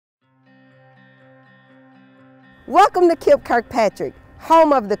Welcome to KIPP Kirkpatrick,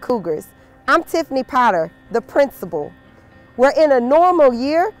 home of the Cougars. I'm Tiffany Potter, the principal. Where in a normal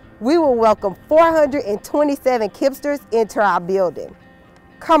year, we will welcome 427 KIPPsters into our building.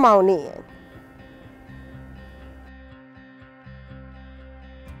 Come on in.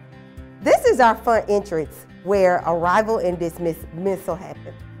 This is our front entrance where arrival and dismissal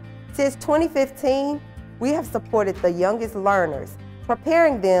happen. Since 2015, we have supported the youngest learners,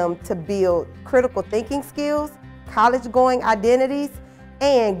 preparing them to build critical thinking skills, college-going identities,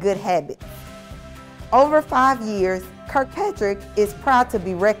 and good habits. Over 5 years, Kirkpatrick is proud to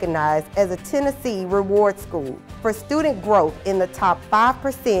be recognized as a Tennessee Reward School for student growth in the top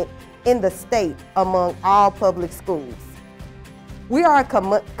 5% in the state among all public schools. We are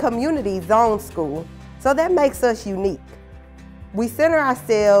a community zone school, so that makes us unique. We center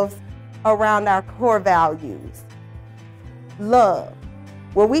ourselves around our core values. Love,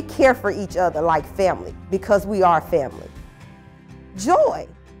 where we care for each other like family because we are family. Joy,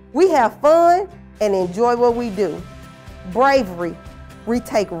 we have fun and enjoy what we do. Bravery, we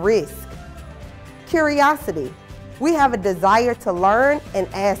take risks. Curiosity, we have a desire to learn and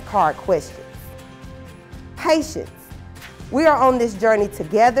ask hard questions. Patience, we are on this journey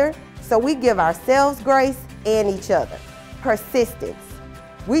together, so we give ourselves grace and each other. Persistence,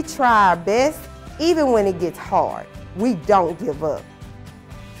 we try our best even when it gets hard. We don't give up.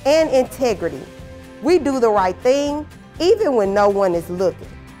 And integrity, we do the right thing even when no one is looking.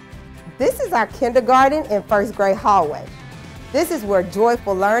 This is our kindergarten and first grade hallway. This is where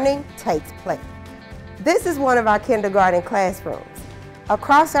joyful learning takes place. This is one of our kindergarten classrooms.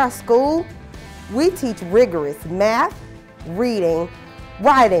 Across our school, we teach rigorous math, reading,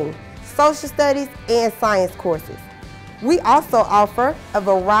 writing, social studies, and science courses. We also offer a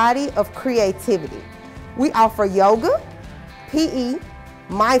variety of creativity. We offer yoga, PE,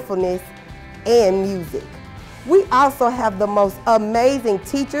 mindfulness, and music. We also have the most amazing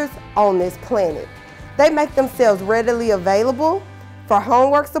teachers on this planet. They make themselves readily available for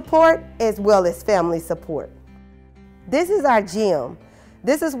homework support as well as family support. This is our gym.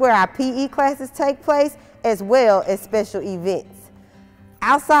 This is where our PE classes take place as well as special events.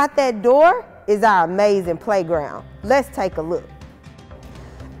 Outside that door is our amazing playground. Let's take a look.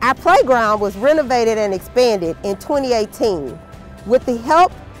 Our playground was renovated and expanded in 2018 with the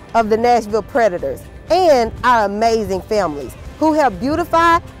help of the Nashville Predators and our amazing families who help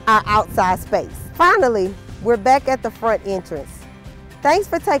beautify our outside space. Finally, we're back at the front entrance. Thanks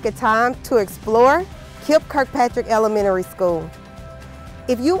for taking time to explore KIPP Kirkpatrick Elementary School.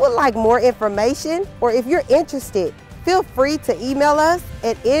 If you would like more information or if you're interested, feel free to email us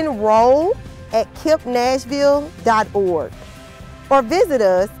at enroll@kippnashville.org or visit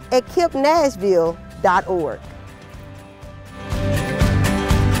us at kippnashville.org.